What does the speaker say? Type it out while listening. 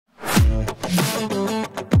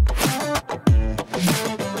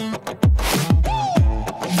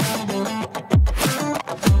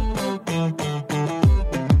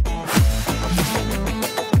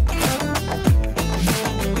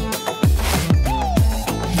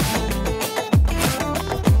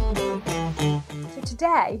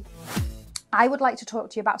today I would like to talk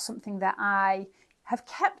to you about something that I have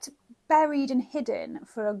kept buried and hidden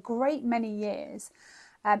for a great many years.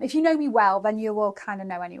 If you know me well, then you will kind of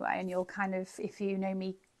know anyway, and you'll kind of, if you know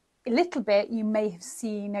me a little bit, you may have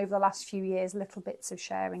seen over the last few years little bits of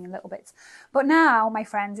sharing and little bits. But now, my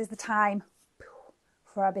friends, is the time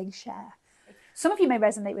for a big share. Some of you may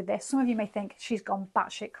resonate with this. Some of you may think she's gone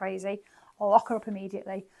batshit crazy. I'll lock her up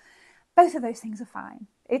immediately. Both of those things are fine.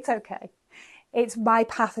 It's okay. It's my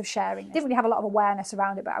path of sharing. I didn't really have a lot of awareness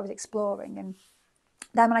around it, but I was exploring. And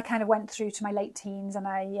then when I kind of went through to my late teens and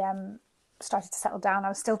I started to settle down, I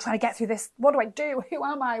was still trying to get through this. What do I do? Who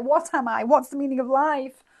am I? What am I? What's the meaning of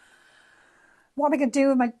life? What am I going to do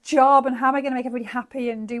with my job? And how am I going to make everybody happy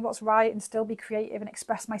and do what's right and still be creative and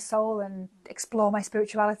express my soul and explore my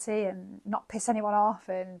spirituality and not piss anyone off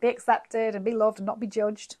and be accepted and be loved and not be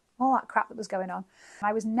judged? All that crap that was going on.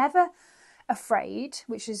 I was never afraid,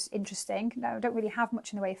 which is interesting. No, I don't really have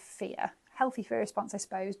much in the way of fear. Healthy fear response, I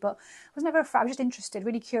suppose, but I was never afraid. I was just interested,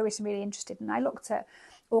 really curious and really interested. And I looked at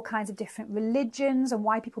all kinds of different religions and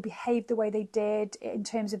why people behaved the way they did in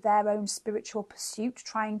terms of their own spiritual pursuit,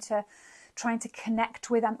 trying to connect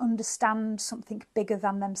with and understand something bigger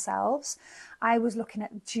than themselves. I was looking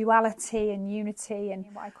at duality and unity and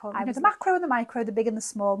what I call the macro and the micro, the big and the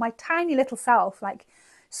small. My tiny little self, like,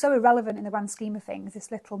 so irrelevant in the grand scheme of things, this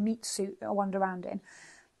little meat suit that I wander around in.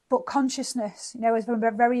 But consciousness, from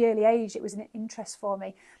a very early age, it was an interest for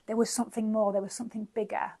me. There was something more, there was something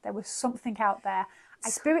bigger, there was something out there.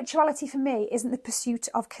 Spirituality for me isn't the pursuit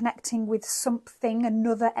of connecting with something,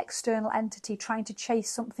 another external entity, trying to chase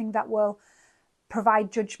something that will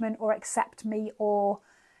provide judgment or accept me, or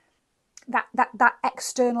that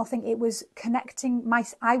external thing. It was connecting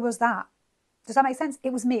I was that. Does that make sense?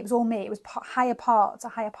 It was me. It was all me. It was a higher part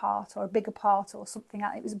or a bigger part or something.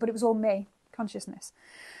 But it was all me, consciousness.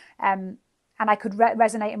 And I could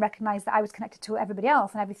resonate and recognise that I was connected to everybody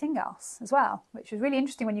else and everything else as well, which was really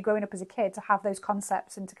interesting when you're growing up as a kid to have those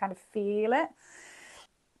concepts and to kind of feel it.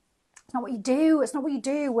 It's not what you do. It's not what you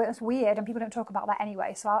do. It's weird, and people don't talk about that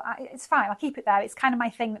anyway. So it's fine. I'll keep it there. It's kind of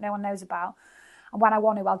my thing that no one knows about. And when I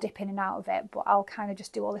want to, I'll dip in and out of it. But I'll kind of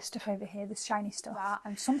just do all this stuff over here, this shiny stuff.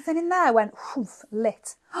 And something in there went, whoof,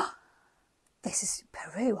 lit. This is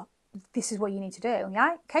Peru. This is what you need to do.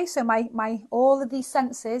 Yeah. Okay. So my all of these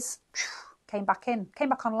senses came back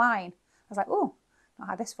online. I was like, oh, not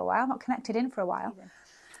had this for a while. Not connected in for a while.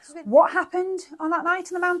 What happened on that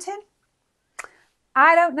night in the mountain?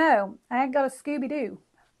 I don't know. I ain't got a Scooby-Doo.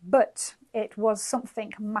 But it was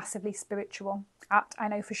something massively spiritual. That I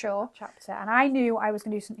know for sure. Chapter. And I knew I was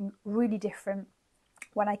going to do something really different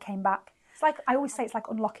when I came back. It's like, I always say, it's like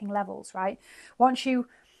unlocking levels, right? Once you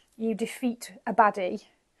defeat a baddie,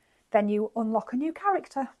 then you unlock a new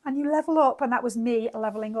character and you level up. And that was me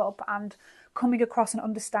leveling up and coming across and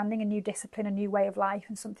understanding a new discipline, a new way of life,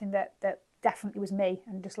 and something that definitely was me,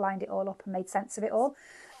 and just lined it all up and made sense of it all.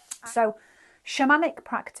 So shamanic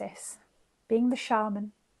practice, being the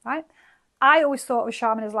shaman, right? I always thought of a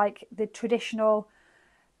shaman as like the traditional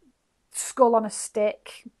skull on a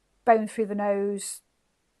stick, bone through the nose,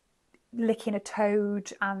 licking a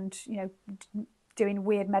toad, and doing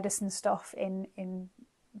weird medicine stuff in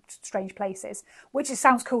strange places, which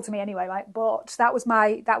sounds cool to me anyway. But that was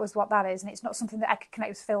what that is, and it's not something that I could connect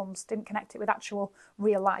with films. Didn't connect it with actual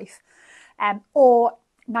real life, or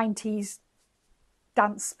 90s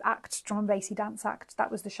dance act, drum and bassy dance act. That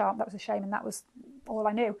was the shame, and that was all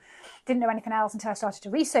I knew. Didn't know anything else until I started to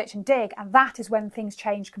research and dig, and that is when things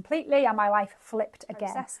changed completely and my life flipped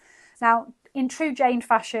again. Now, in true Jane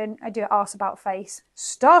fashion, I do it arse about face.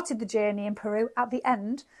 Started the journey in Peru at the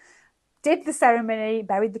end, did the ceremony,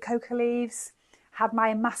 buried the coca leaves, had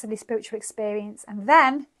my massively spiritual experience, and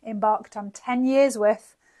then embarked on 10 years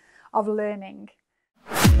worth of learning.